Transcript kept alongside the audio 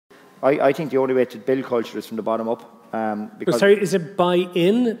I think the only way to build culture is from the bottom up. Because sorry, is it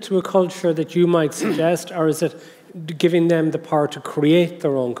buy-in to a culture that you might suggest, or is it giving them the power to create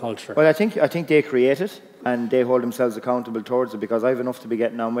their own culture? Well, I think they create it and they hold themselves accountable towards it, because I have enough to be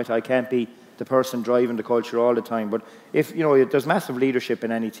getting on with. I can't be the person driving the culture all the time. But if there's massive leadership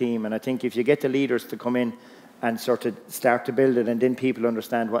in any team, and I think if you get the leaders to come in and sort of start to build it, and then people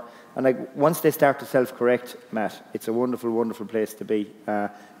understand and like once they start to self-correct, Matt, it's a wonderful, wonderful place to be.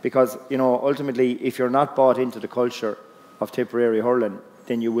 Because ultimately, if you're not bought into the culture of Tipperary hurling,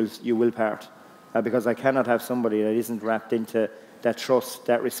 then you will part. Because I cannot have somebody that isn't wrapped into that trust,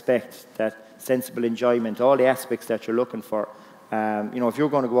 that respect, that sensible enjoyment, all the aspects that you're looking for. If you're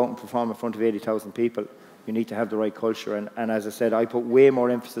going to go out and perform in front of 80,000 people, you need to have the right culture. And as I said, I put way more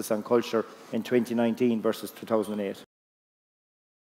emphasis on culture in 2019 versus 2008.